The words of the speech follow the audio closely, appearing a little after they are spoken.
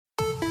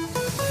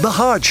The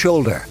Hard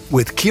Shoulder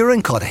with Kieran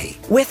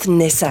with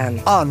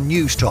Nissan on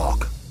News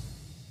Talk.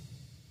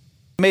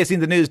 You may have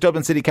seen the news.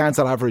 Dublin City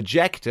Council have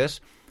rejected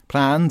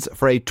plans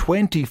for a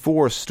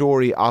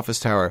 24-storey office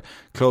tower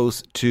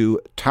close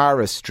to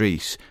Tara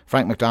Street.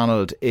 Frank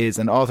McDonald is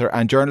an author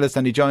and journalist,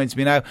 and he joins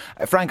me now.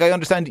 Frank, I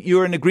understand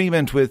you're in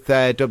agreement with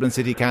Dublin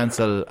City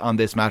Council on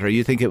this matter.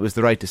 You think it was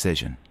the right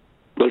decision?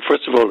 Well,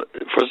 first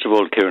of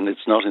all, Kieran,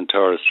 it's not in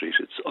Tara Street.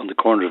 It's on the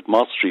corner of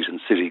Moss Street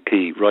and City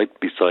Quay, right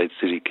beside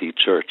City Quay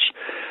Church,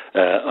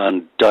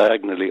 and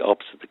diagonally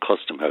opposite the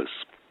Custom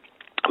House,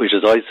 which,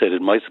 as I said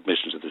in my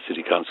submission to the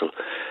City Council,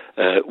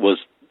 was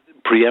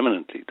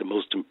preeminently the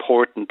most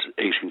important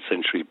 18th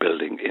century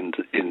building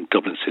in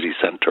Dublin city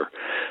centre,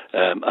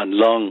 and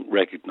long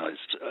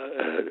recognised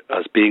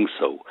as being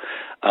so.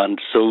 And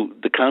so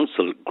the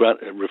council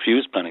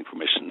refused planning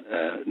permission,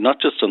 not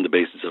just on the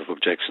basis of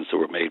objections that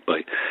were made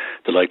by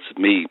the likes of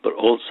me, but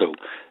also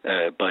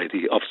by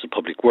the Office of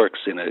Public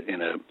Works in a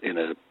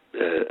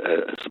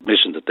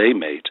submission that they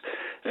made,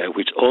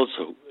 which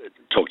also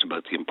talked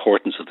about the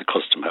importance of the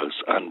Custom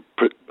House and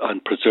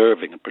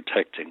preserving and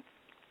protecting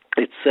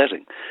its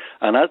setting.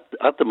 And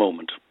at the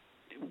moment,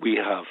 we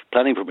have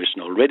planning permission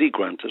already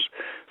granted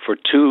for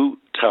two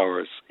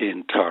towers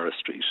in Tara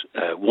Street,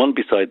 one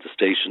beside the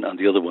station and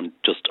the other one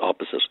just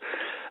opposite.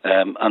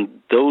 And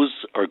those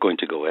are going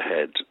to go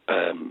ahead.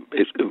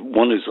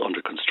 One is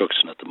under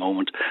construction at the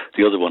moment.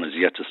 The other one is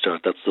yet to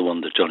start. That's the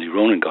one that Johnny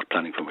Ronan got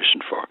planning permission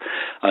for.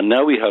 And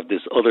now we have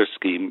this other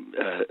scheme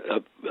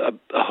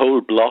a whole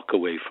block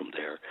away from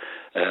there,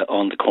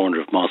 on the corner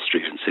of Moss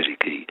Street and City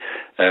Quay,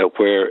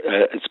 where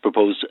it's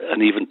proposed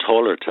an even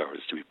taller tower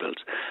is to be built.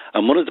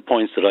 And one of the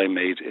points that I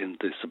made in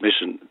the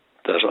submission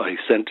that I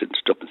sent into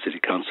Dublin City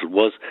Council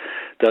was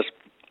that,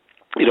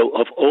 you know,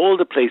 of all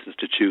the places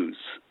to choose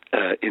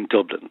in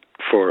Dublin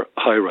for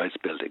high-rise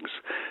buildings,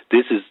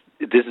 this is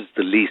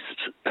the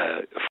least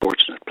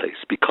fortunate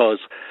place, because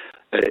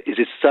it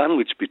is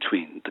sandwiched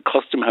between the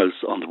Custom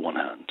House on the one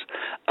hand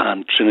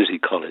and Trinity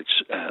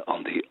College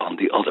on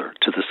the other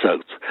to the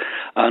south.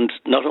 And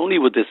not only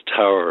would this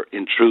tower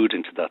intrude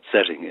into that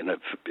setting in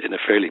a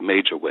fairly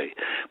major way,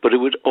 but it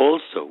would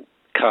also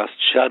cast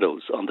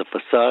shadows on the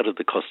facade of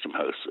the Custom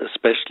House,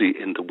 especially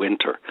in the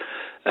winter.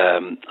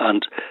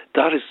 And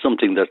that is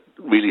something that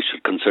really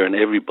should concern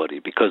everybody,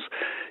 because,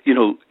 you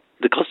know,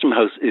 the Custom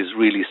House is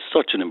really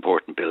such an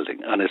important building,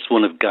 and it's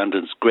one of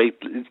Gandon's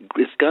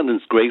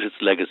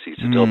greatest legacies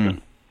to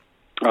Dublin.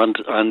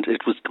 And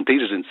it was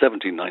completed in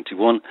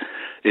 1791.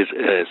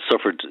 It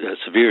suffered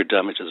severe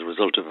damage as a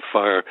result of a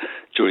fire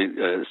during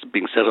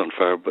being set on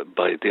fire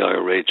by the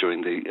IRA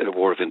during the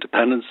War of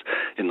Independence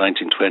in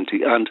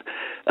 1920,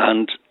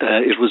 and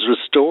it was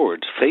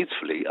restored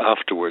faithfully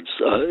afterwards,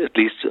 at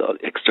least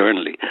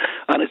externally.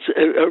 And it's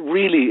a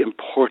really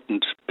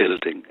important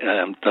building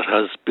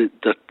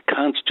that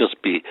can't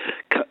just be,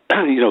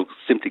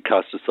 simply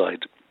cast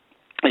aside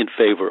in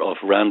favour of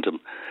random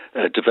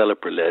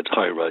developer-led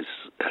high-rise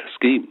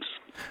schemes.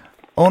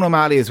 Eoin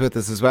O'Malley is with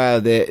us as well,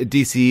 the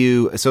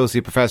DCU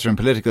Associate Professor in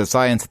Political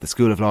Science at the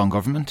School of Law and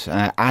Government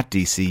at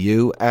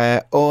DCU.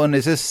 Eoin,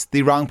 is this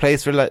the wrong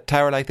place for a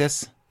tower like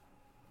this?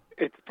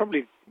 It's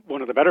probably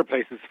one of the better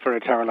places for a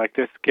tower like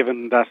this,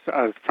 given that,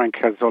 as Frank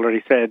has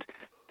already said,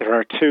 there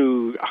are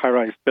two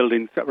high-rise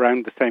buildings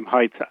around the same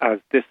height as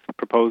this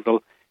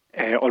proposal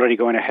already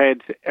going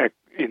ahead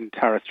in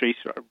Tara Street,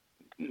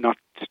 not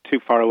too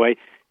far away.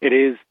 It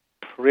is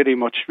pretty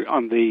much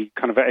on the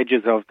kind of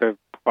edges of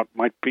what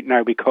might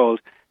now be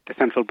called the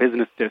central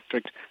business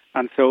district.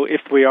 And so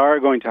if we are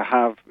going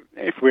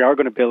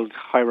to build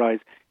high-rise,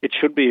 it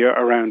should be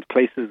around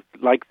places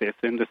like this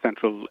in the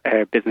central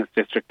business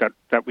district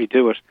that we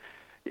do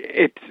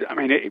it.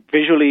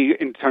 Visually,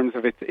 in terms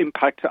of its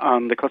impact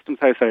on the Customs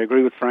House, I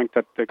agree with Frank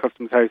that the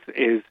Customs House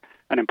is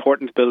an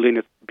important building,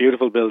 it's a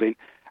beautiful building,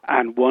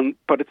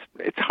 but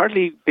it's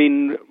hardly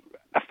been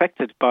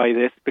affected by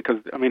this, because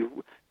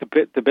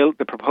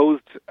the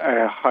proposed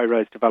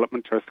high-rise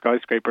development, or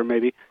skyscraper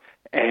maybe,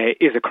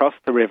 is across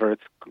the river.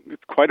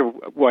 It's quite a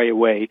way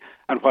away,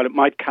 and while it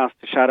might cast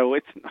a shadow,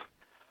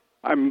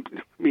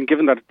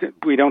 given that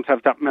we don't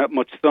have that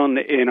much sun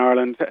in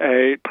Ireland,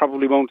 it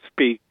probably won't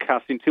be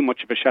casting too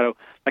much of a shadow.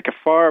 Like, a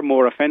far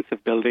more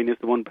offensive building is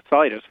the one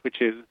beside it,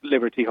 which is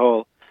Liberty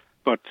Hall.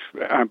 But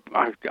I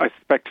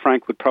suspect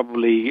Frank would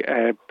probably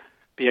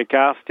be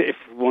aghast if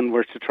one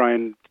were to try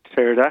and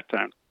tear that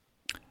down.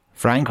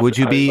 Frank, would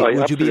you be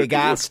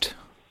aghast?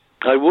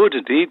 I would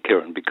indeed,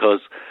 Kieran,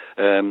 because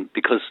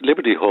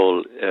Liberty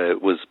Hall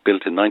was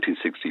built in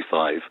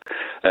 1965,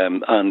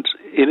 and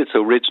in its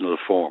original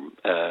form,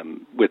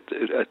 with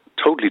a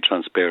totally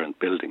transparent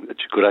building that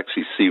you could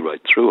actually see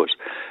right through it.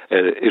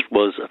 It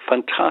was a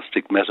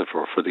fantastic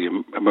metaphor for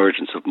the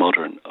emergence of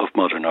modern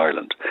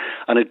Ireland,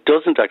 and it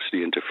doesn't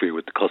actually interfere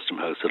with the Custom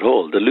House at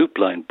all. The Loop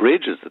Line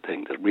Bridge is the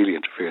thing that really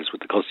interferes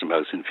with the Custom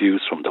House in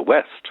views from the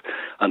west,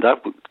 and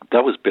that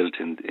was built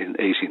in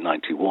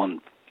 1891.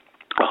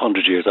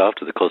 100 years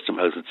after the Custom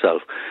House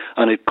itself,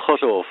 and it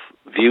cut off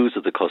views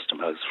of the Custom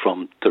House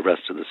from the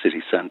rest of the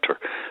city centre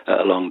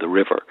along the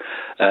river.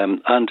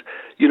 And,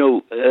 you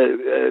know,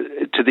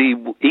 to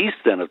the east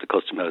then of the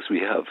Custom House, we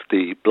have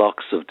the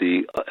blocks of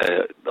the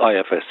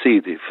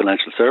IFSC, the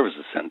Financial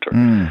Services Centre.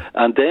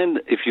 And then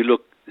if you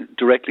look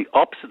directly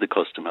opposite the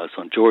Custom House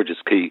on George's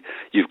Quay,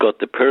 you've got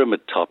the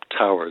pyramid top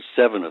towers,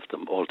 7 of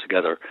them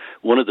altogether,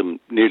 one of them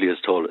nearly as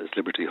tall as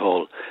Liberty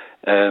Hall,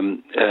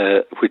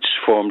 which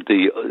formed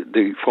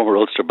the former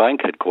Ulster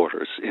Bank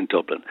headquarters in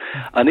Dublin.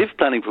 And if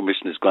planning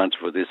permission is granted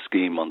for this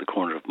scheme on the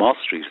corner of Moss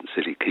Street in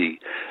City Quay,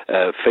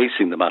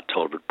 facing the Matt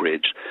Talbot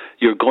Bridge,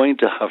 you're going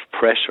to have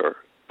pressure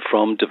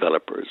from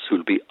developers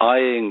who'll be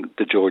eyeing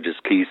the George's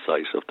Quay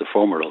site of the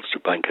former Ulster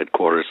Bank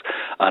headquarters,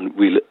 and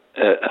we'll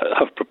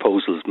have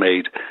proposals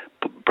made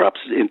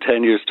perhaps in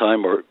 10 years'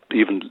 time or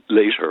even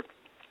later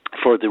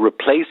for the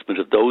replacement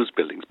of those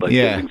buildings by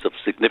buildings of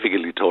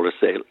significantly taller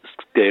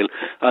scale,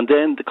 and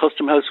then the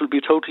Custom House will be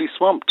totally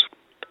swamped.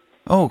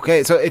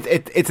 Okay, so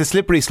it's a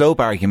slippery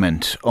slope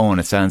argument, Eoin,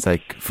 it sounds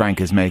like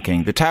Frank is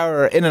making. The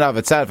tower in and of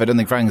itself, I don't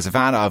think Frank is a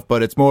fan of,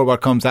 but it's more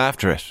what comes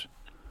after it.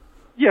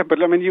 Yeah,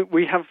 but I mean,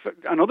 we have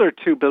another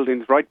 2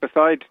 buildings right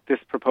beside this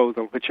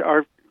proposal, which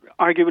are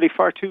arguably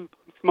far too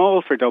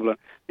small for Dublin.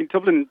 I mean,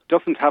 Dublin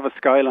doesn't have a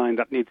skyline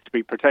that needs to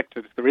be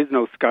protected. There is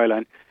no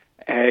skyline.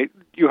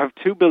 You have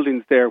 2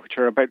 buildings there which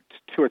are about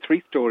 2 or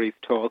 3 stories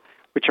tall,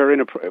 which are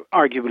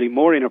arguably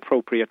more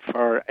inappropriate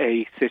for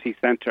a city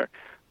centre.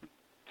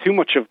 Too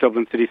much of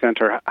Dublin city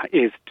centre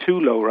is too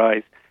low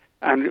rise,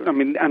 and I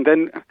mean, and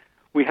then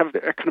we have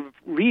a kind of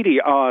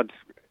really odd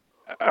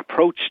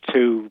approach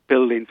to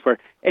buildings where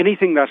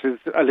anything that is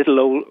a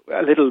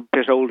little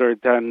bit older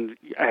than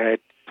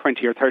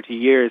 20 or 30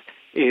 years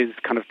is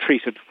kind of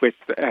treated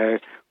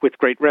with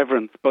great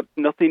reverence, but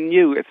nothing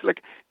new. It's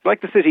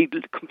like the city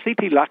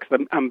completely lacks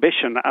the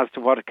ambition as to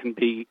what it can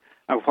be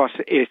and what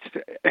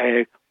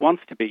it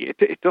wants to be.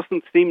 It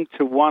doesn't seem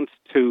to want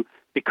to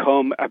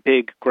become a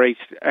big, great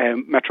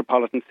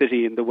metropolitan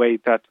city in the way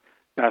that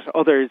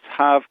others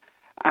have,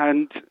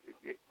 and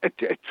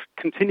it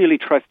continually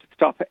tries to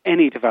stop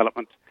any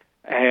development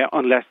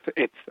unless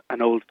it's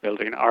an old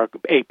building or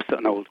apes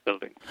an old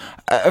building.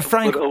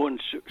 Frank, but Eoin,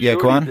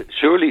 go on.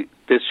 Surely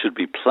this should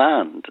be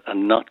planned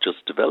and not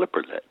just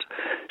developer-led.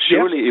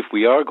 Surely if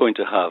we are going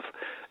to have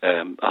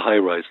a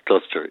high-rise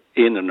cluster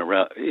in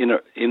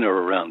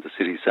or around the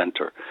city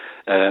centre,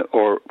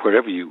 or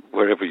wherever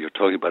you're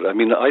talking about. I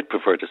mean, I'd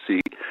prefer to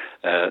see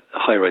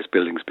high-rise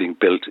buildings being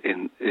built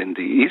in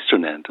the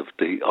eastern end of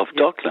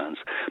Docklands.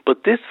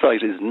 But this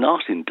site is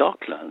not in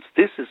Docklands.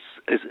 This is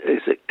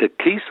a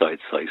quayside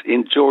site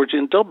in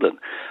Georgian Dublin,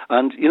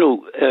 and you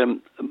know,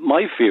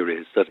 my fear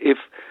is that if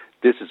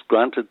this is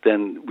granted,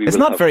 then we. It's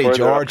will not have very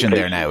Georgian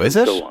there now, is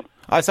it?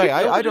 So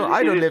I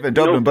don't live in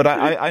Dublin, but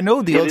I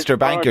know the Ulster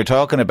Bank you're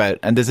talking about,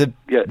 and there's a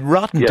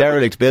rotten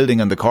derelict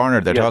building on the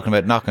corner they're talking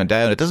about knocking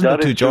down. It doesn't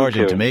look too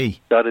Georgian to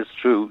me. That is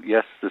true,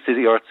 yes. The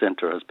City Arts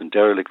Centre has been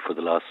derelict for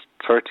the last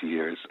 20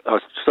 years,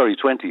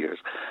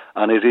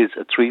 and it is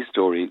a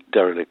 3-storey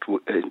derelict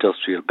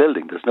industrial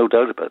building. There's no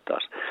doubt about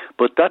that.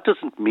 But that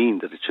doesn't mean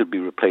that it should be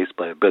replaced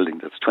by a building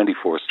that's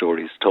 24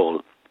 stories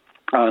tall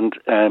and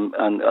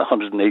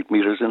 108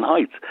 metres in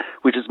height,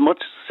 which is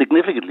much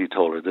significantly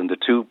taller than the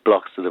 2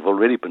 blocks that have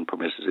already been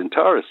permitted in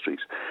Tara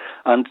Street.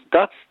 And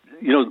that's,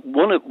 you know,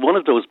 one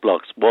of those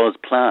blocks was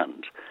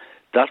planned.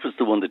 That was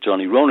the one that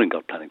Johnny Ronan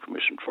got planning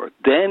permission for.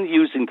 Then,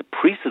 using the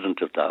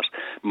precedent of that,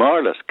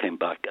 Marlott came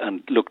back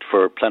and looked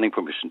for planning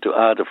permission to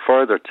add a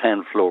further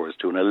 10 floors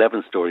to an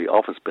 11-storey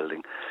office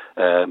building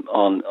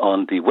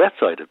on the west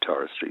side of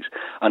Tara Street.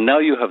 And now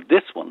you have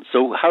this one.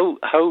 So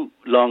how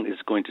long is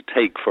it going to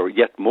take for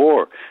yet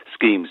more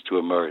schemes to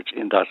emerge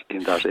in that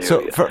area?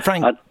 So,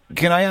 Frank,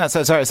 can I ask,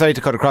 sorry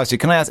to cut across you,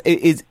 can I ask,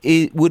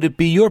 would it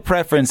be your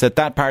preference at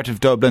that part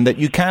of Dublin that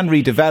you can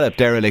redevelop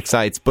derelict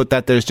sites, but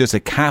that there's just a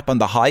cap on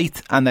the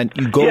height and then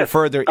you go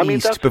further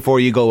east before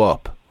you go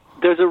up?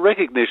 There's a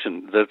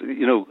recognition that,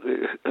 you know,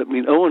 I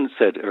mean, Eoin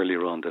said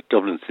earlier on that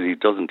Dublin City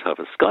doesn't have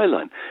a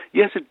skyline.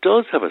 Yes, it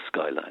does have a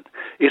skyline.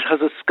 It has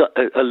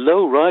a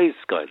low-rise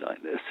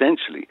skyline,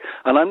 essentially.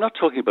 And I'm not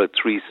talking about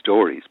 3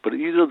 stories, but,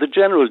 you know, the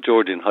general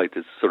Georgian height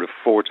is sort of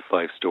 4 to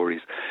 5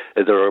 stories.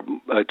 There are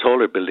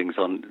taller buildings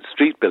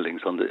street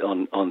buildings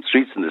on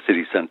streets in the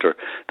city centre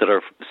that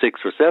are 6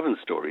 or 7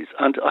 stories.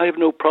 And I have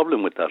no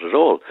problem with that at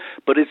all.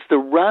 But it's the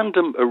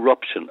random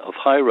eruption of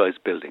high-rise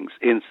buildings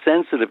in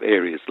sensitive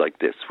areas like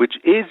this, which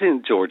is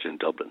in Georgian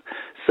Dublin,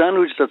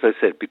 sandwiched, as I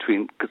said,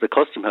 between the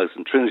Custom House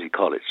and Trinity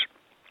College,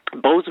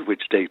 both of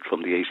which date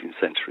from the 18th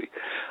century,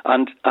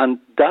 and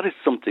that is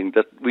something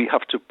that we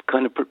have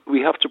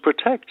to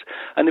protect.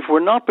 And if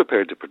we're not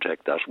prepared to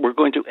protect that, we're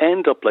going to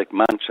end up like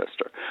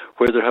Manchester,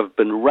 where there have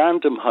been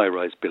random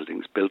high-rise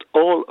buildings built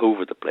all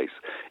over the place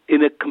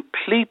in a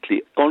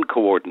completely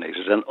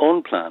uncoordinated and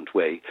unplanned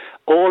way,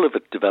 all of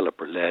it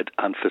developer-led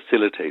and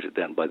facilitated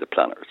then by the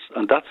planners.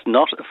 And that's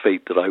not a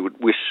fate that I would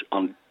wish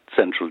on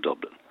central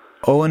Dublin.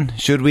 Eoin,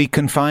 should we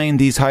confine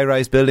these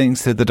high-rise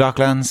buildings to the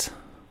Docklands?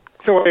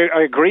 So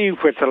I agree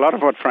with a lot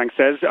of what Frank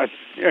says. I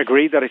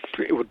agree that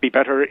it would be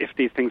better if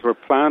these things were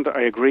planned.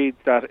 I agree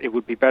that it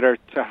would be better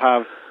to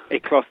have a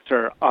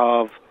cluster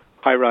of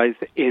high-rise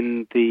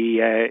in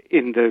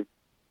the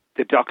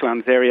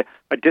Docklands area.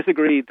 I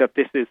disagree that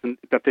this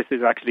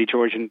is actually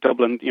Georgian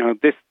Dublin.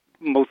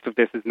 Most of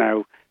this is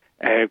now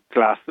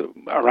glass.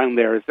 Around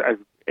there is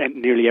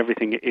nearly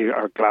everything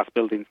are glass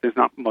buildings. There's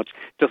not much.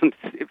 It doesn't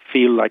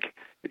feel like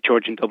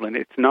Georgian Dublin.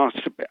 It's not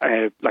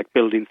like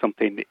building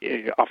something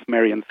off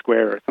Merrion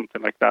Square or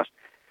something like that.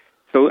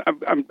 So,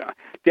 and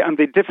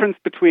the difference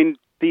between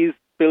these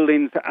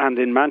buildings and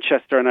in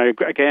Manchester, and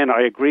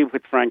I agree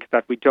with Frank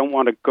that we don't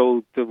want to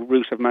go the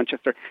route of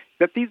Manchester,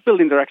 that these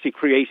buildings are actually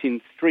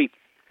creating streets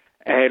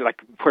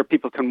like where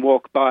people can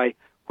walk by,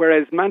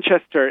 whereas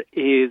Manchester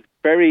is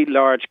very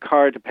large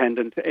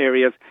car-dependent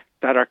areas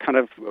that are kind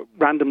of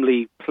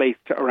randomly placed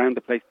around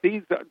the place.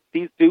 These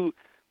do,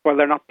 while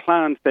they're not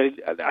planned,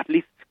 at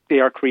least they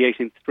are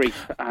creating streets,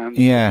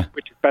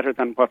 which is better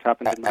than what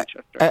happened in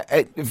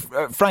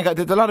Manchester. Frank,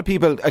 a lot of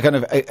people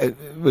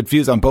with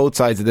views on both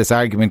sides of this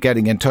argument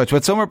getting in touch.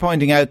 What some are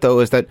pointing out, though,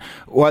 is that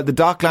while the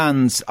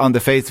Docklands, on the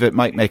face of it,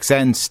 might make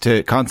sense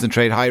to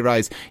concentrate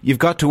high-rise, you've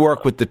got to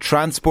work with the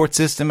transport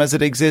system as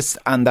it exists,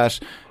 and that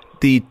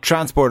the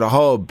transport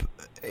hub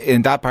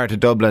in that part of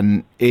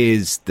Dublin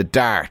is the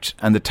Dart,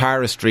 and the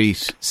Tara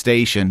Street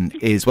station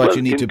is what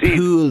you need to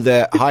pool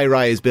the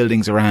high-rise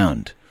buildings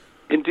around.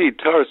 Indeed,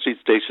 Tara Street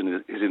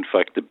Station is in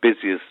fact the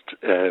busiest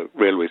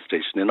railway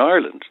station in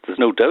Ireland. There's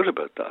no doubt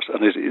about that.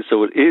 And it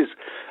is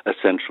a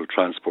central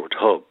transport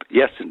hub.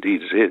 Yes,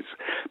 indeed it is.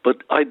 But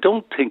I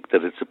don't think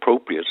that it's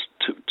appropriate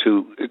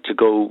to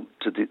go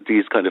to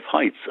these kind of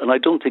heights. And I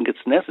don't think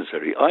it's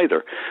necessary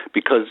either.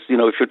 Because,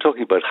 if you're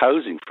talking about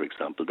housing, for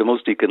example, the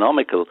most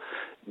economical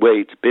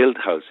way to build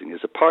housing is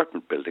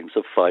apartment buildings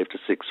of 5 to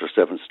 6 or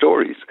 7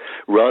 stories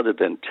rather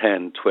than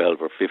 10, 12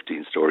 or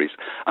 15 stories.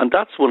 And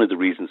that's one of the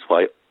reasons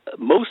why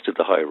most of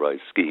the high-rise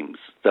schemes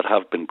that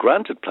have been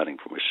granted planning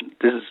permission,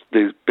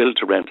 these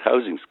build-to-rent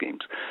housing schemes,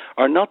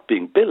 are not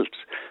being built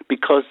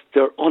because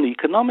they're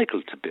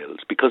uneconomical to build,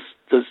 because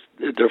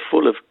they're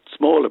full of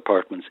small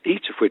apartments,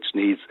 each of which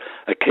needs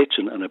a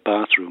kitchen and a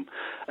bathroom,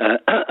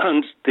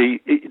 and the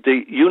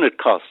unit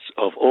costs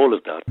of all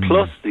of that,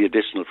 plus the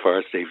additional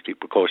fire safety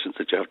precautions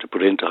that you have to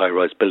put into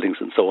high-rise buildings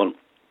and so on.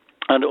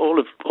 And all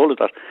of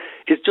that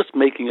is just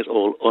making it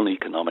all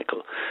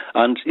uneconomical.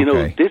 And,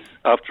 this,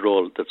 after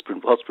all, what's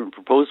been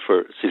proposed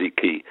for City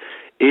Quay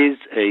is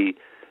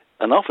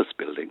an office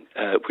building,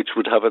 which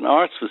would have an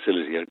arts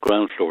facility at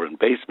ground floor and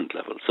basement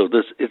level. So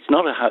it's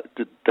not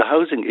the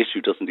housing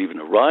issue doesn't even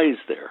arise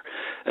there.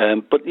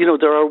 But,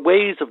 there are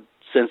ways of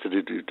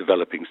sensitively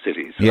developing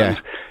cities. Yeah.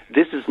 And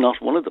this is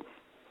not one of them.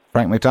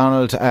 Frank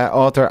McDonald,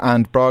 author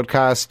and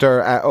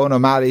broadcaster. Eoin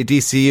O'Malley,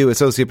 DCU,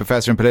 Associate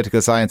Professor in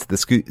Political Science at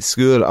the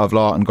School of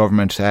Law and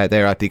Government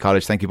there at the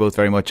college. Thank you both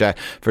very much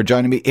for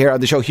joining me here on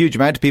the show. Huge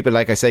amount of people,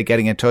 like I say,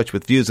 getting in touch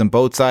with views on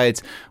both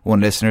sides.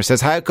 One listener says,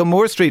 how come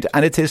Moore Street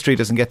and its history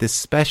doesn't get this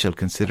special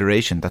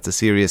consideration? That's a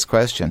serious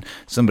question.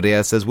 Somebody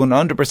else says,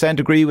 100%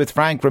 agree with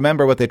Frank.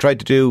 Remember what they tried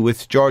to do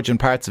with Georgian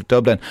parts of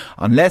Dublin.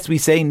 Unless we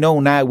say no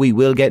now, we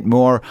will get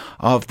more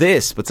of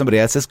this. But somebody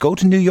else says, go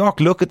to New York,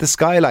 look at the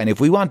skyline.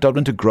 If we want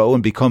Dublin to grow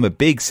and become a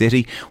big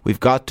city, we've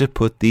got to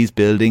put these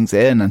buildings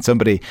in. And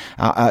somebody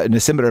in a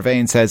similar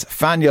vein says,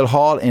 Faneuil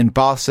Hall in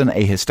Boston,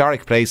 a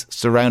historic place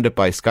surrounded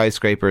by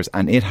skyscrapers,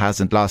 and it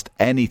hasn't lost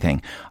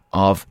anything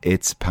of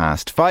its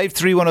past.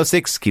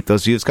 53106, keep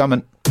those views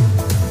coming.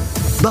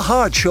 The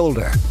Hard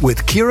Shoulder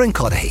with Kieran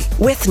Cuddihy.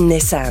 With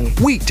Nissan.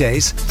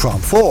 Weekdays from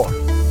 4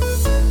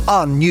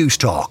 on News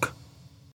Talk.